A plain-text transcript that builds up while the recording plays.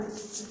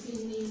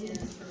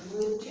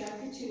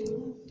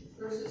2,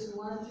 verses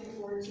 1 through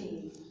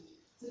 14.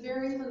 It's a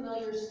very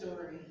familiar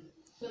story,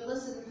 but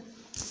listen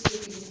to see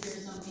if you can hear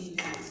something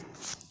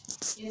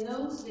new. In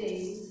those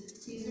days,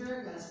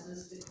 Caesar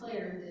Augustus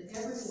declared that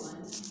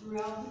everyone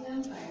throughout the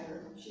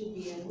empire should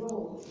be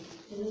enrolled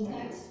in the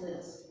tax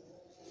list.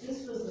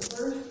 This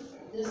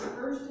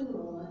first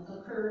enrollment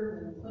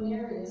occurred when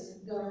Quirinius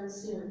governed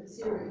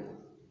Syria.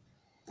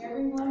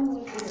 Everyone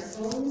went to their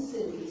own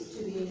cities to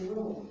be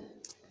enrolled.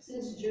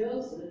 Since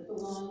Joseph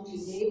belonged to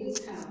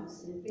David's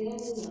house and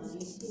family line,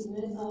 he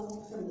went up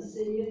from the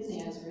city of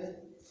Nazareth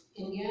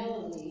in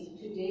Galilee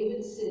to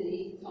David's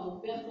city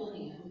called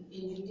Bethlehem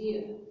in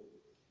Judea.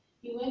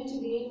 He went to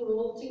be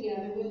enrolled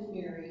together with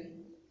Mary,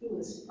 who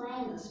was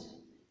promised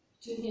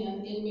to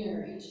him in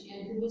marriage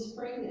and who was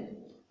pregnant.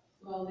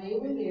 While they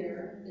were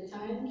there, the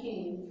time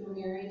came for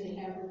Mary to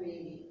have a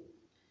baby.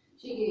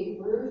 She gave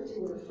birth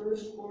to her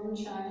firstborn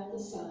child, a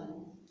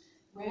son,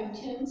 wrapped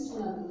him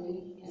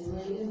snugly, and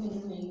laid him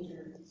in a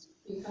manger,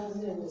 because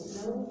there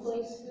was no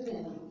place for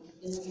them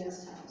in the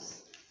guest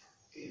house.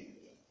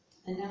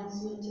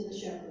 Announcement to the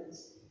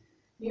shepherds.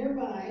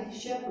 Nearby,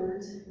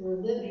 shepherds were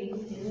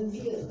living in the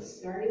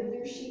fields, guarding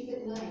their sheep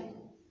at night.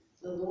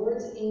 The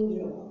Lord's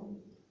angel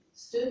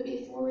stood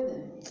before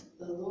them.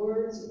 The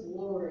Lord's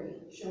glory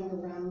shone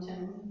around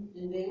him,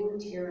 and they were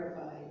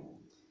terrified.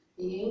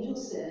 The angel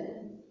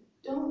said,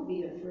 "Don't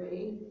be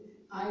afraid.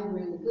 I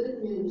bring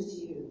good news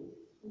to you.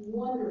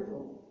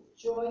 Wonderful,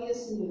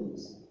 joyous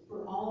news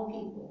for all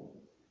people.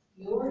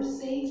 Your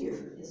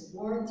Savior is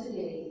born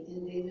today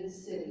in David's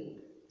city.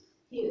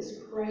 He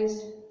is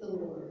Christ the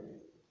Lord.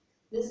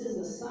 This is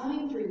a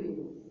sign for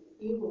you.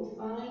 You will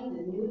find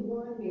a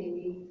newborn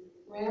baby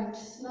wrapped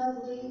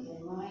snugly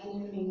and lying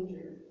in a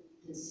manger."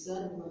 And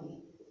suddenly,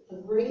 a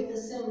great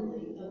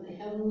assembly of the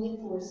heavenly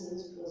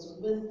forces was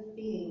with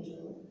the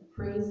angel,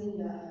 praising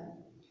God.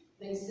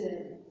 They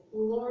said,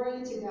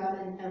 "Glory to God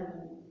in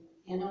heaven,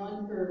 and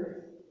on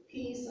earth,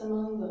 peace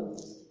among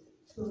those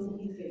whom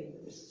he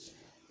favors."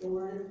 The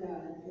word of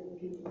God for the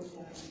people of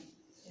God.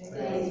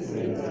 Thanks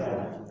be to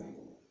God.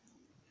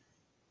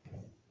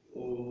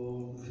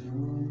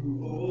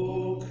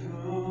 O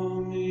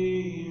come,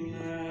 Emmanuel,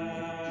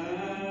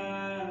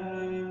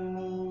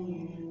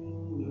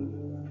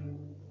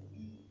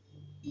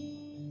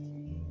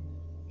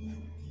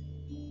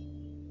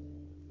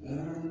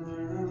 and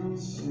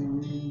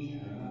ransom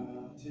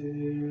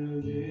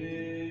captive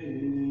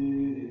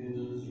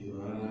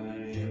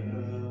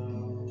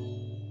Israel,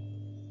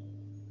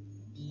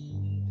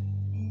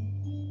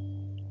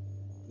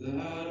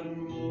 that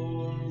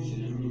mourns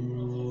in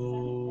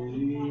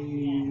lowly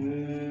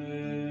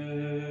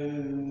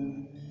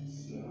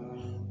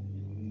exile,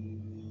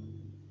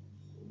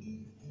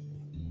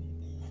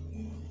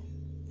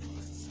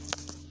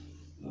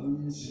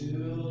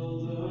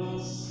 until the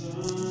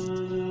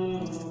Son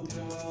of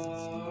God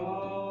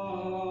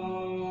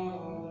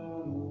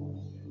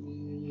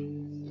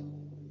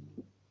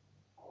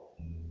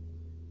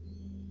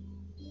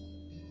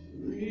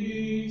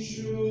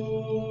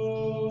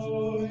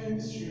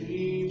rejoice,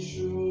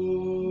 rejoice,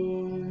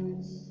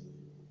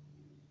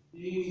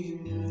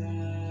 Emmanuel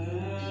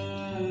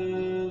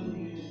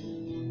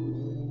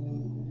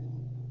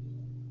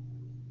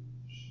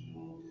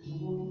shall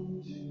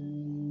come to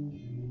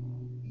you,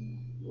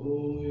 O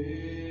Israel.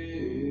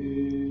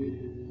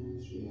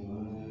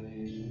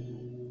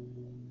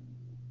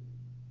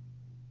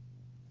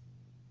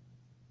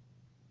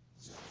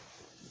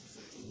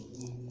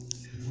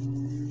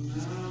 Come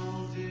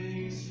now,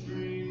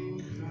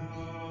 dayspring,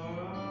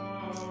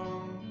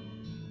 come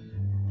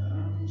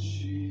and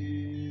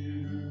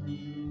cheer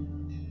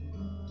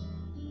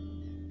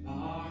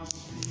our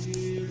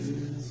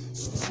spirits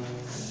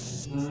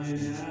by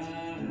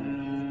thine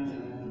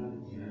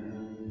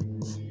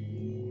advent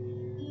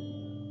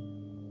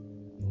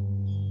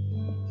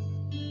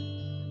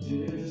here.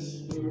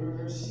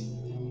 Disperse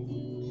the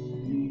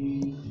gloomy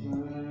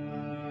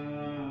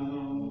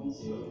clouds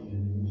of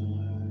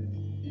midnight,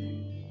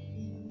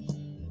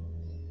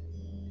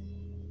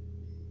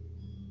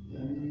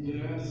 and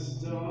as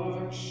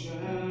dark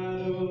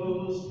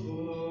shadows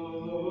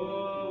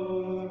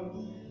put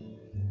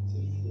to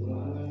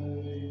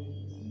flight,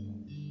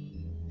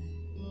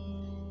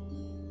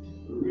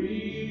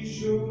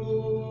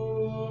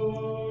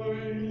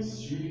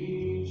 rejoice,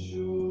 rejoice,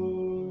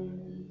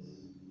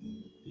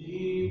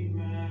 Emmanuel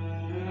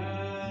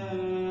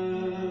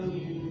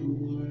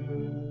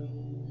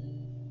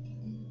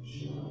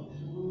shall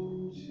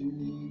come to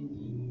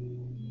thee,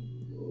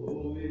 O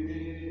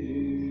Israel.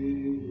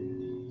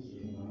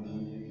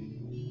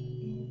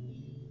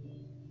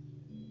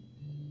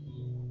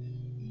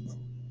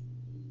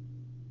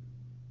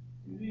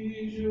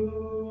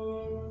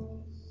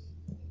 Rejoice,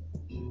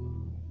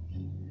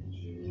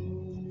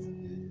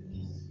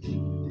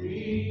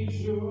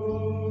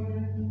 rejoice,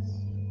 rejoice,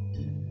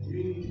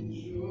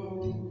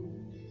 rejoice,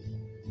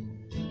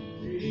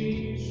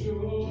 rejoice, O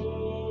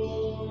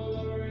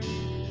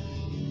Israel.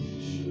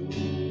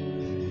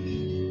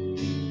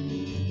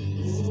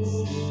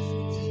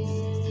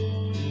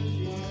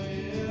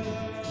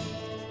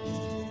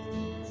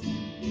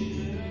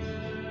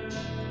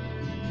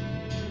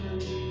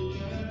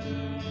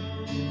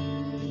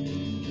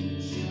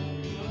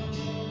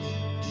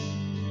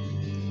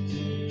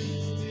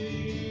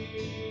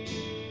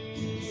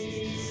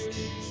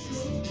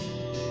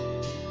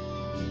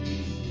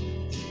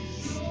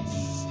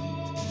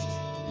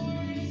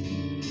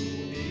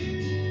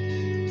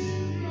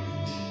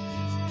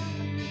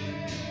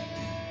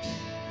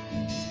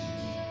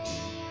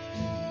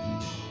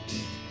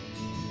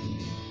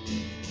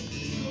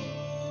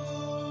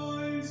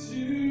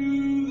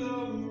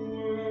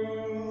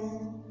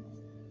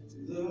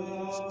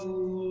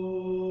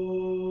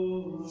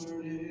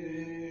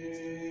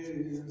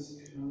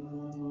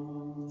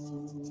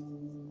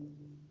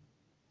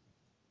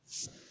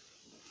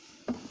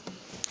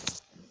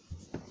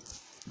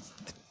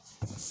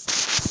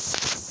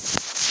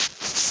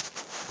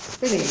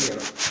 been a year.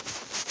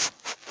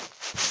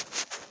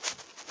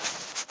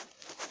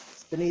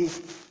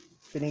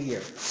 It's been a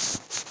year.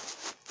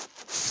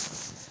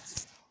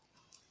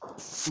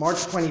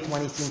 March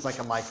 2020 seems like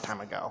a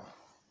lifetime ago.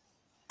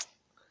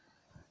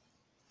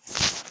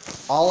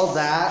 All of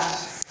that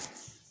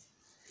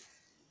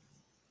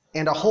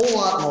and a whole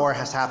lot more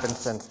has happened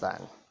since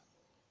then.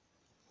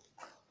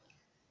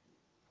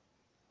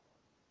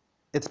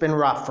 It's been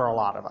rough for a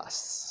lot of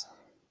us.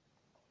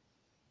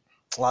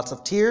 Lots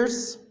of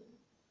tears,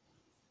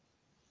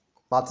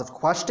 lots of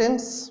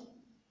questions,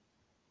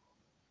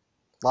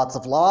 lots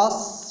of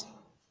loss,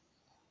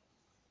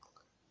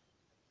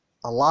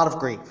 a lot of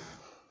grief.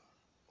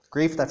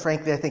 Grief that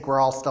frankly I think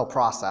we're all still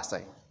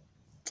processing.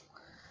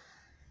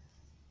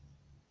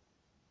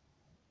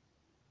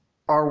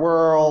 Our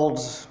world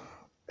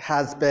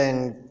has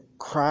been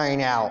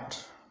crying out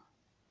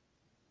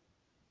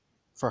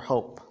for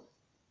hope.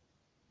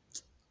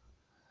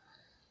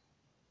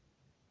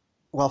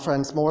 Well,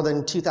 friends, more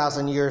than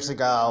 2,000 years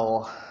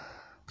ago,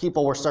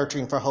 people were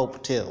searching for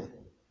hope too.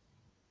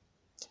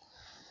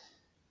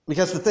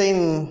 Because the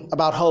thing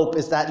about hope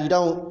is that you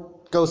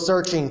don't go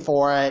searching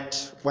for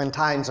it when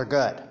times are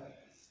good.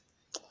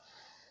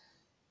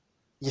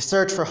 You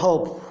search for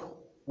hope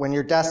when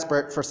you're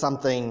desperate for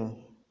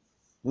something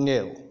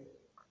new.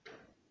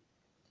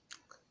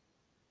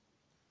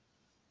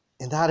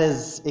 And that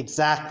is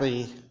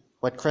exactly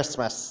what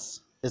Christmas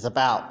is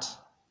about.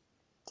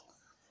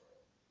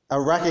 A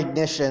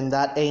recognition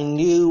that a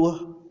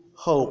new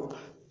hope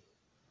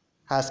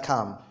has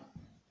come.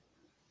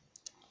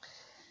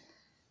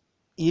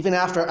 Even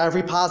after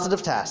every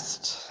positive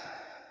test,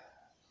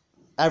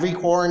 every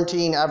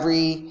quarantine,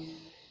 every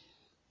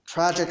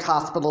tragic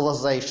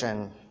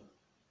hospitalization,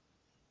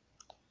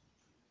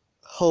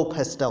 hope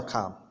has still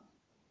come.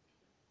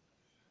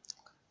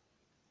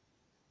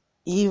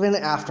 Even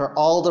after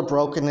all the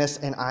brokenness,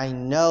 and I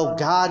know,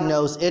 God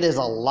knows, it is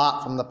a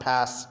lot from the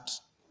past,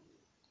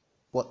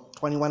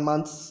 21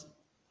 months?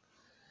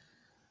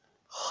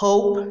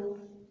 Hope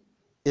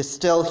is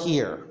still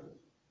here.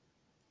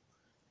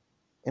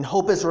 And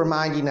hope is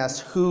reminding us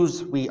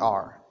whose we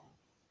are.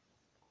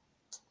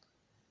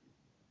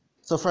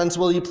 So friends,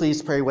 will you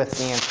please pray with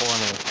me and for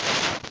me?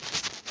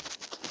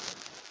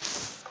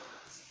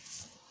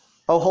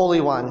 O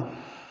Holy One,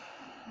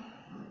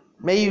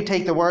 may you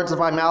take the words of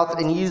my mouth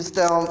and use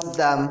them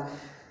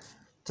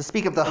to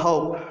speak of the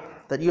hope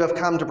that you have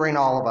come to bring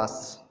all of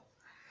us.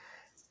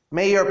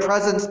 May your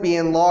presence be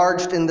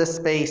enlarged in this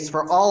space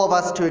for all of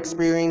us to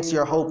experience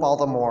your hope all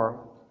the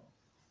more.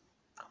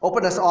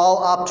 Open us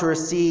all up to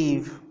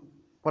receive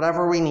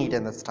whatever we need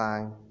in this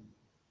time.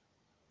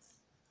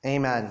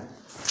 Amen.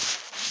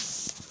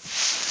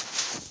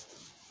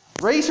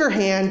 Raise your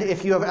hand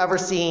if you have ever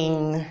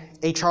seen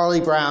a Charlie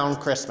Brown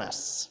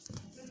Christmas.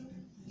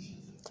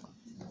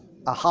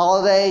 A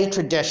holiday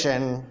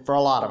tradition for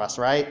a lot of us,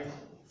 right?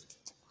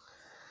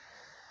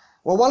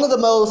 Well, one of the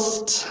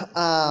most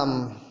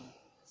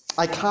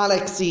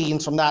iconic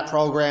scenes from that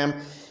program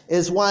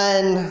is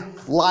when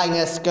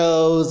Linus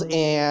goes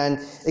and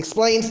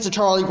explains to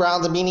Charlie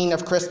Brown the meaning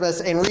of Christmas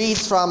and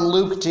reads from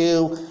Luke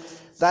 2,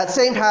 that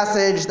same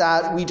passage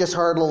that we just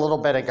heard a little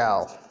bit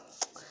ago.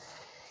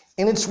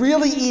 And it's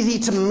really easy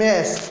to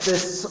miss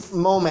this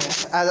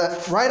moment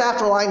right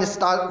after Linus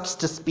starts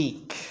to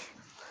speak.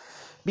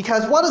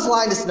 Because what is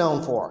Linus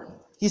known for?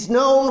 He's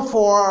known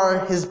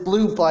for his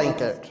blue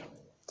blanket.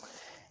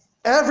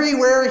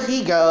 Everywhere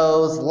he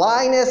goes,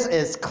 Linus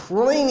is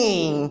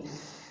clinging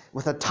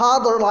with a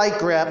toddler-like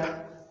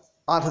grip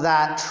onto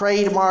that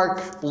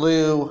trademark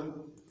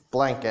blue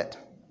blanket.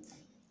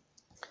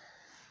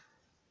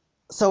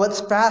 So it's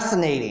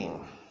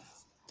fascinating.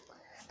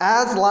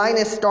 As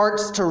Linus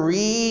starts to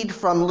read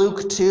from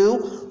Luke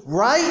 2,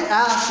 right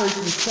after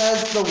he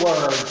says the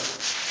words,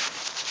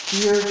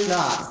 "Fear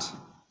not,"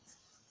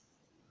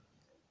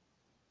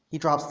 he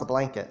drops the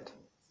blanket.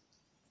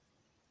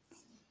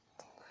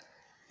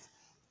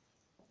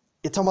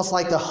 It's almost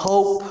like the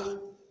hope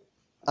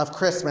of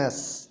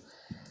Christmas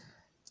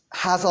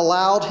has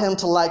allowed him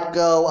to let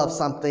go of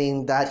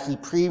something that he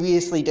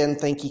previously didn't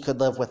think he could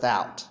live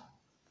without.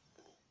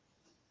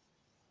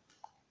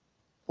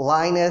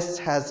 Linus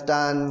has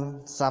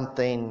done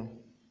something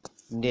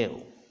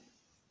new.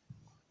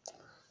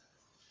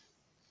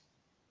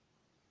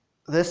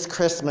 This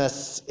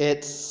Christmas,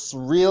 it's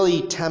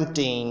really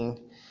tempting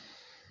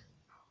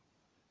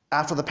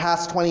after the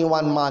past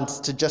 21 months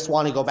to just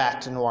want to go back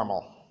to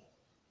normal.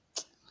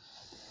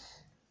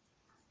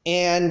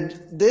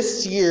 And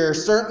this year,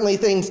 certainly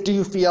things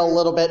do feel a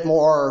little bit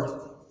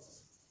more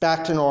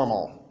back to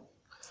normal.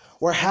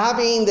 We're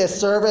having this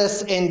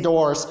service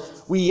indoors.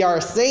 We are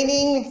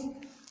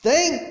singing.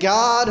 Thank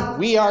God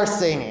we are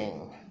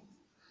singing.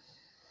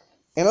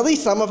 And at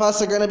least some of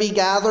us are going to be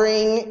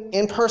gathering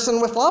in person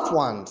with loved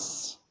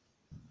ones.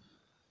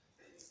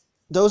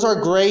 Those are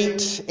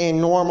great and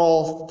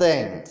normal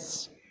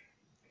things.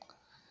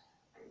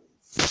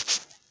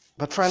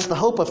 But friends, the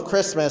hope of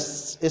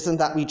Christmas isn't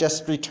that we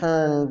just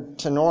return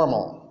to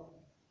normal.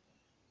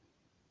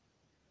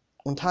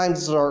 When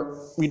times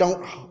we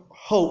don't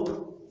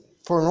hope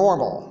for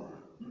normal.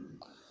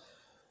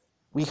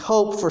 We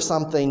hope for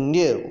something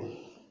new.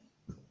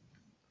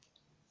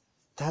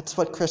 That's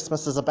what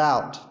Christmas is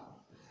about.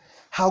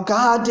 How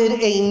God did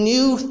a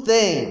new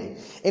thing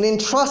in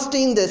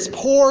entrusting this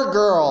poor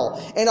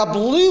girl and a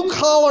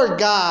blue-collar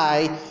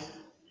guy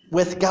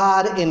with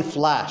God in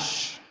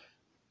flesh.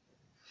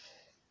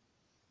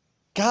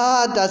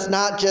 God does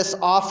not just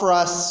offer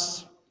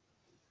us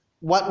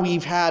what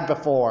we've had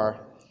before.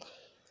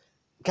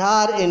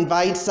 God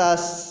invites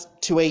us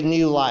to a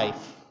new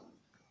life.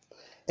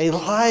 A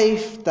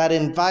life that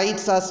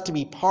invites us to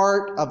be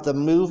part of the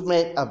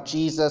movement of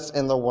Jesus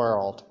in the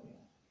world.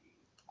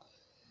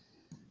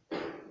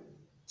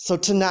 So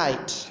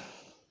tonight,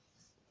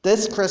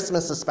 this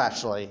Christmas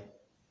especially,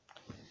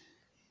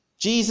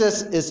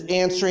 Jesus is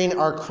answering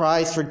our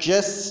cries for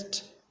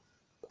just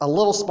a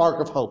little spark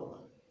of hope.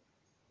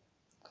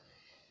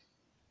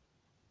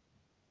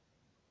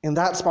 And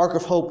that spark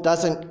of hope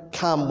doesn't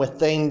come with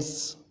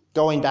things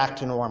going back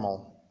to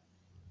normal.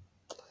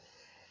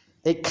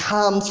 It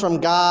comes from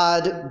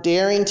God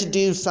daring to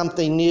do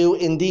something new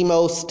in the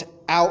most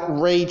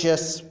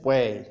outrageous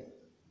way.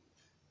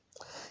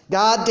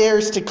 God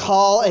dares to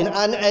call an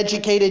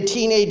uneducated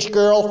teenage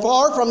girl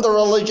far from the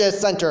religious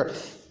center.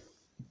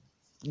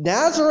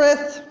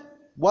 Nazareth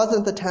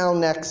wasn't the town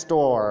next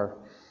door.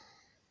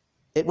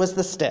 It was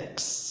the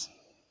sticks.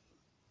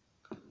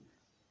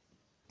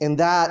 And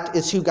that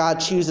is who God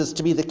chooses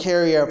to be the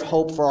carrier of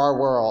hope for our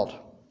world.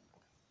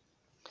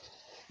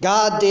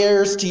 God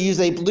dares to use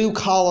a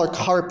blue-collar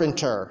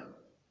carpenter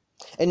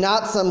and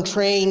not some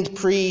trained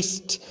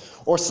priest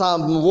or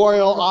some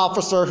royal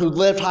officer who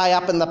lived high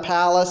up in the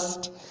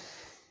palace.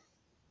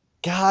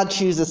 God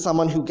chooses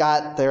someone who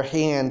got their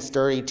hands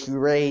dirty to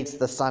raise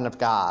the Son of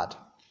God.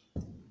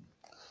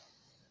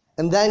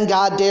 And then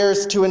God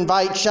dares to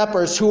invite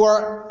shepherds who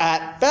are,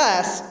 at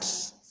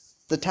best,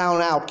 the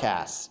town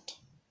outcast.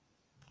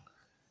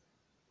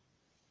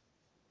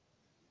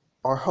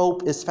 Our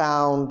hope is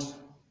found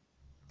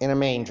in a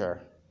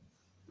manger.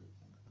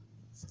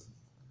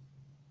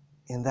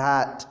 And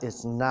that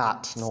is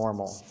not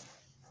normal.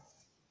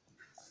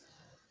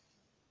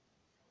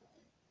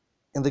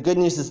 And the good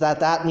news is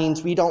that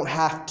means we don't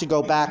have to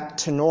go back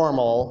to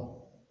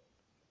normal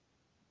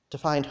to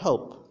find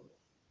hope.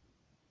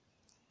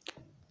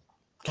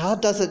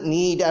 God doesn't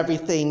need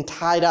everything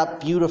tied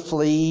up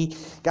beautifully.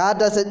 God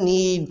doesn't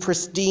need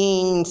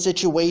pristine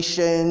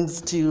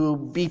situations to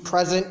be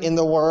present in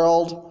the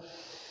world.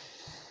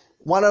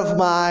 One of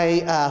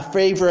my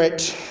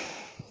favorite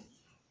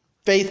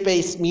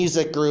faith-based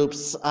music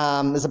groups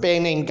is a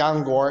band named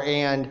Gungor,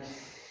 and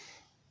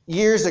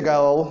years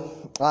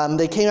ago,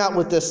 they came out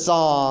with this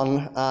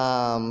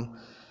song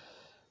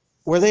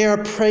where they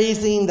are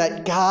praising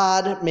that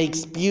God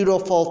makes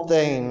beautiful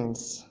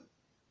things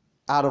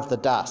out of the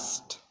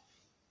dust.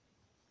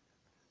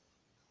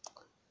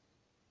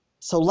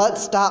 So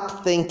let's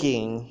stop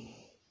thinking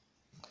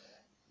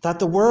that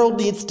the world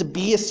needs to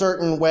be a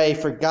certain way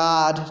for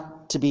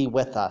God to be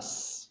with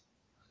us.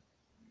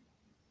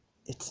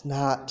 It's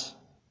not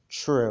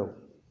true.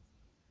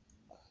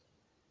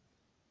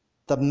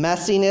 The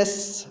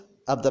messiness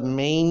of the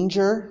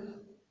manger,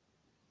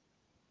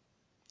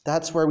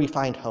 that's where we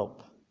find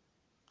hope.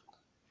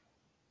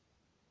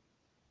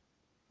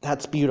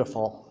 That's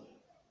beautiful.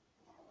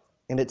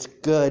 And it's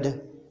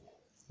good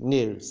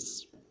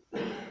news.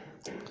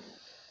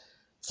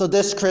 So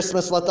this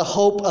Christmas, let the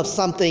hope of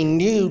something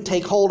new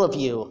take hold of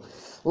you.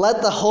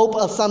 Let the hope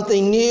of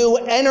something new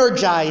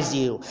energize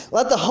you.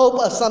 Let the hope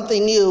of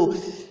something new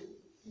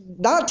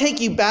not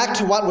take you back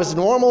to what was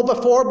normal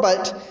before,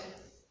 but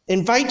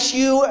invite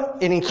you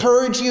and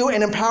encourage you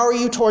and empower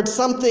you towards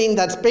something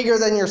that's bigger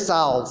than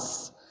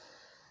yourselves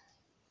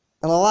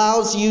and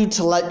allows you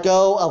to let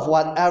go of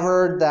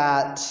whatever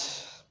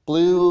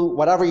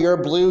your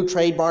blue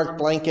trademark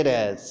blanket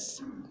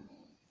is.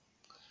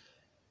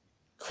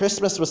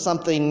 Christmas was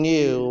something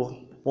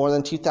new more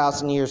than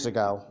 2,000 years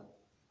ago.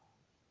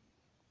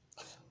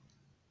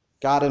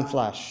 God in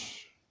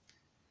flesh,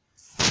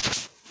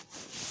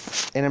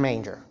 in a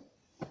manger.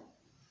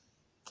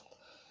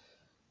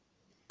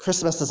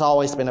 Christmas has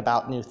always been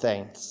about new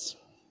things.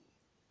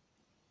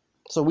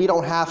 So we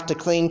don't have to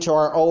cling to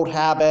our old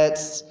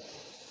habits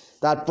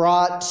that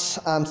brought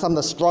some of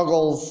the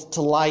struggles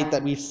to light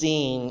that we've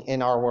seen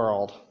in our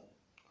world.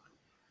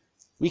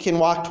 We can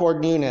walk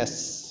toward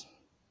newness,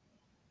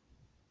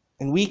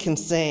 and we can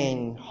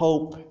sing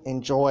hope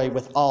and joy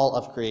with all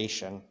of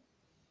creation.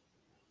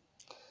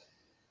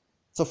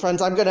 So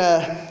friends, I'm going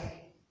to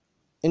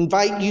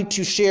invite you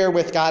to share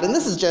with God, and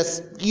this is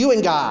just you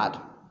and God,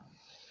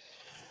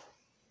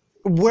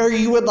 where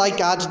you would like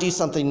God to do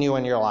something new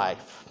in your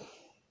life.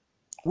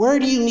 Where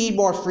do you need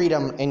more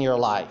freedom in your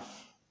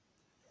life?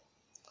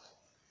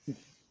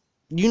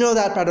 You know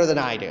that better than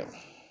I do.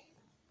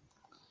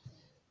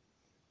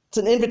 It's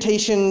an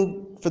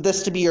invitation for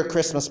this to be your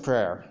Christmas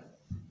prayer.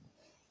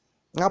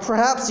 Now,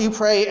 perhaps you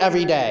pray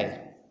every day.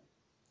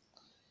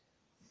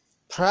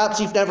 Perhaps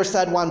you've never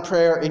said one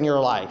prayer in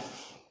your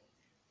life.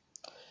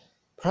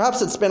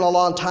 Perhaps it's been a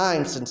long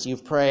time since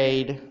you've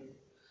prayed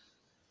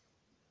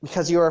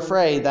because you're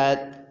afraid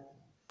that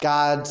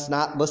God's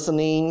not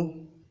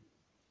listening,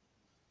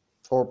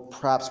 or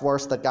perhaps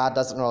worse, that God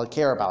doesn't really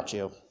care about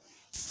you.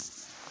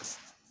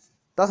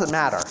 Doesn't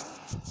matter.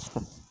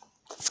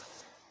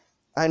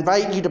 I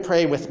invite you to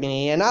pray with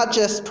me, and not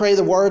just pray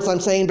the words I'm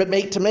saying, but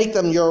make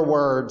them your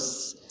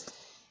words.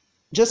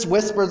 Just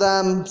whisper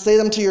them, say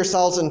them to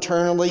yourselves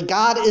internally.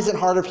 God isn't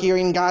hard of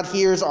hearing, God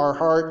hears our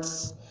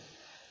hearts.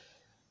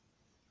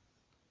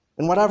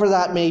 And whatever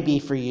that may be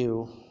for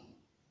you,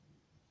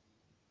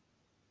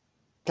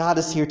 God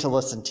is here to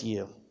listen to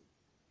you.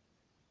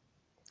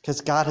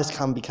 Because God has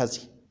come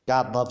because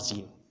God loves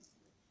you.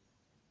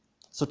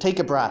 So take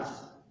a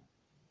breath.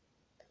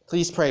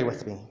 Please pray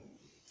with me.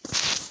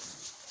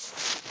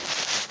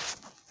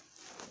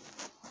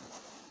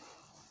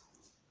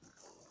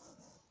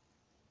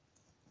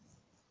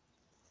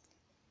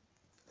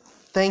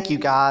 Thank you,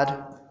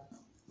 God,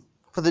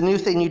 for the new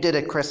thing you did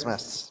at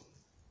Christmas.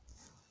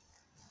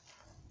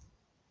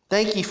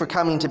 Thank you for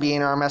coming to be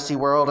in our messy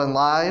world and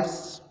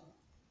lives.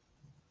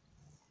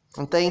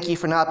 And thank you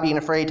for not being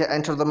afraid to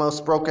enter the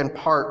most broken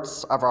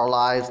parts of our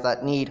lives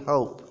that need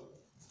hope.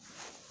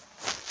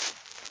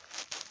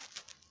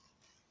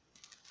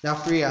 Now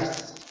free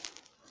us.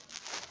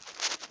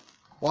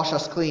 Wash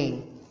us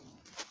clean.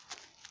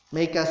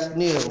 Make us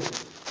new.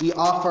 We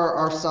offer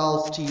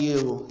ourselves to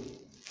you.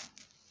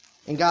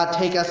 And God,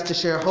 take us to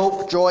share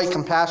hope, joy,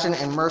 compassion,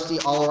 and mercy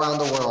all around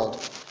the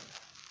world.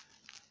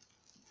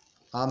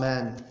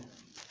 Amen.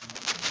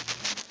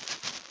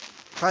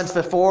 Friends,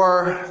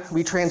 before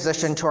we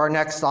transition to our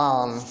next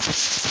song,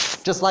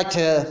 just like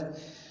to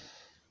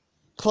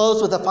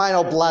close with a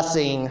final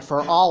blessing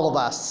for all of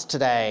us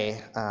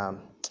today. And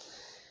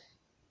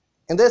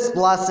this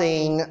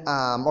blessing,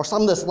 or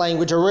some of this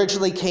language,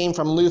 originally came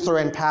from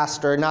Lutheran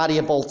pastor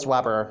Nadia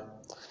Bolz-Weber.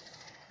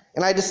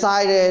 And I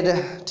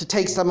decided to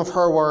take some of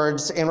her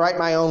words and write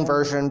my own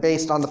version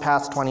based on the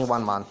past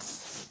 21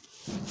 months.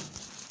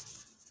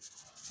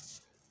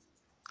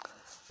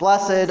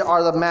 Blessed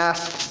are the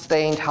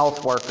mask-stained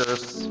health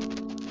workers.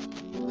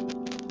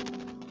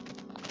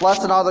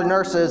 Blessed are the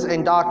nurses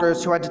and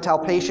doctors who had to tell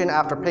patient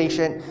after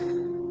patient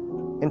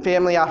and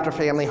family after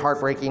family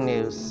heartbreaking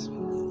news.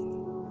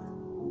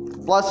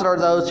 Blessed are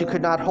those who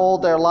could not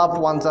hold their loved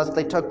ones as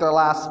they took their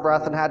last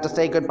breath and had to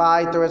say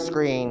goodbye through a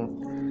screen,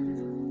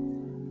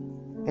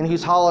 and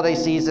whose holiday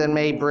season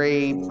may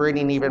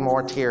bringing even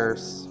more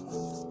tears.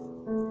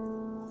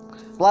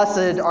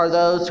 Blessed are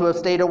those who have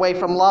stayed away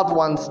from loved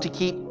ones to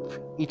keep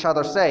each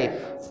other safe.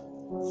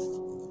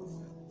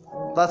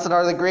 Blessed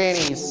are the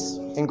grannies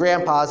and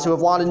grandpas who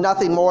have wanted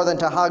nothing more than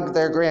to hug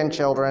their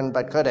grandchildren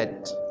but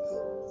couldn't.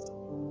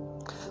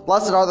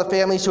 Blessed are the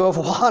families who have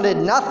wanted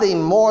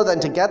nothing more than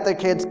to get their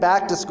kids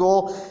back to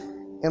school,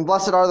 and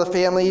blessed are the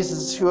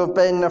families who have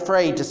been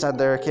afraid to send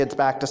their kids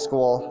back to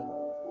school.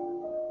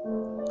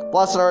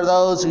 Blessed are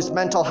those whose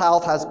mental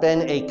health has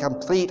been a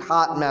complete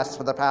hot mess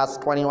for the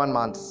past 21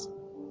 months.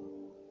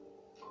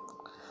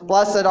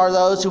 Blessed are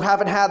those who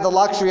haven't had the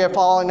luxury of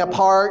falling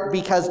apart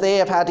because they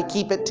have had to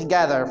keep it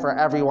together for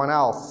everyone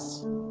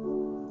else.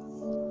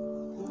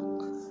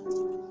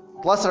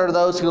 Blessed are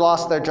those who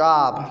lost their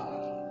job.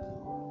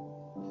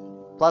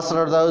 Blessed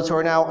are those who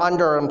are now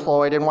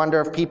underemployed and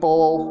wonder if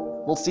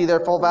people will see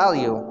their full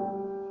value.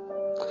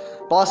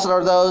 Blessed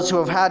are those who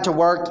have had to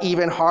work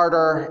even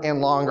harder and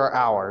longer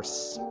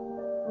hours.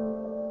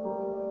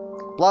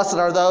 Blessed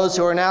are those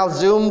who are now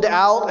zoomed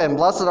out, and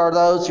blessed are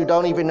those who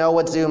don't even know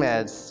what Zoom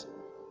is.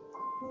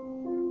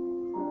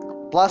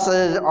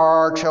 Blessed are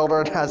our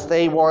children as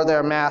they wore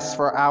their masks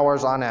for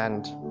hours on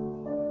end.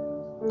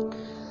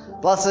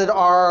 Blessed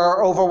are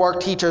our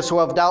overworked teachers who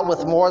have dealt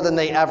with more than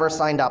they ever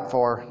signed up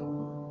for.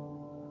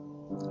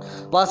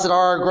 Blessed are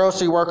our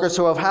grocery workers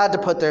who have had to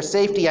put their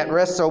safety at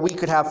risk so we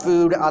could have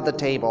food on the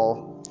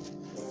table.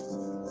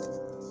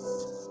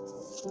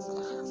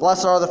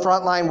 Blessed are the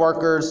frontline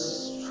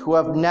workers who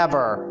have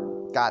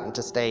never gotten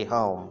to stay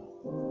home.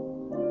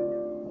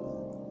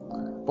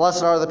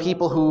 Blessed are the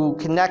people who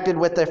connected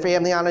with their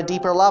family on a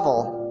deeper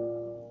level.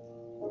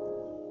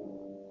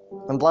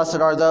 And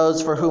blessed are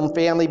those for whom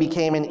family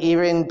became an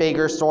even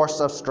bigger source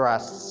of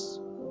stress.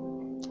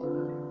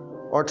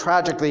 Or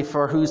tragically,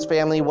 for whose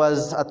family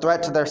was a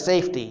threat to their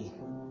safety,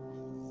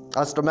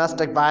 as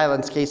domestic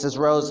violence cases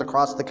rose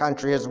across the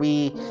country as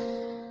we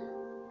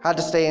had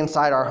to stay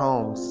inside our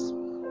homes.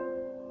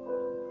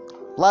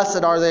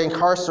 Blessed are the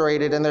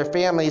incarcerated and their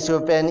families who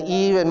have been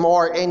even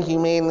more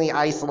inhumanely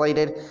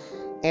isolated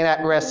and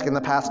at risk in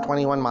the past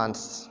 21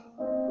 months.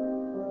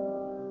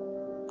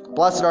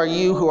 Blessed are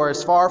you who are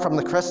as far from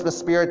the Christmas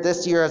spirit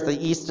this year as the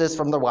East is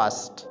from the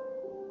West.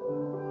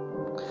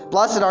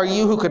 Blessed are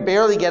you who could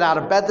barely get out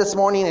of bed this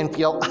morning and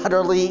feel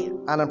utterly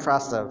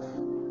unimpressive.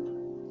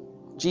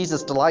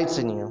 Jesus delights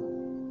in you.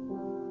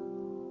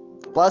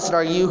 Blessed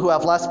are you who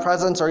have less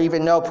presents or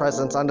even no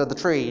presents under the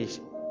tree.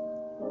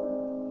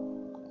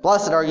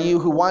 Blessed are you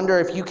who wonder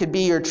if you could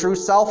be your true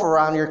self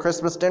around your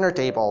Christmas dinner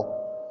table.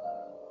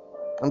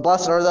 And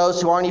blessed are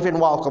those who aren't even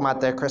welcome at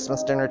their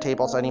Christmas dinner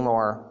tables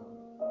anymore.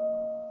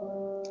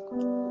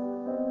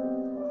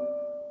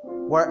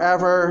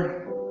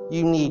 Wherever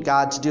you need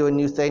God to do a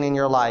new thing in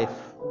your life,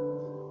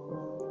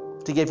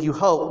 to give you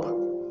hope,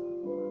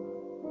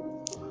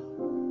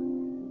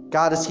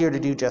 God is here to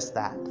do just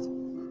that.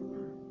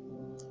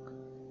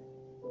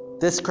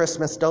 This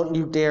Christmas, don't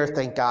you dare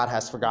think God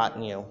has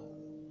forgotten you.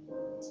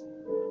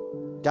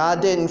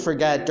 God didn't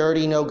forget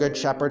dirty, no good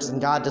shepherds, and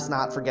God does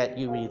not forget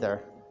you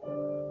either.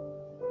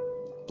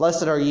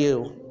 Blessed are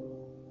you,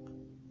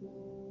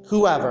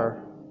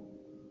 whoever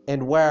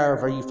and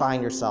wherever you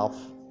find yourself.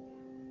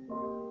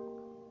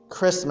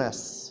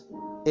 Christmas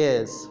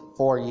is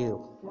for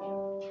you.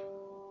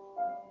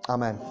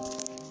 Amen.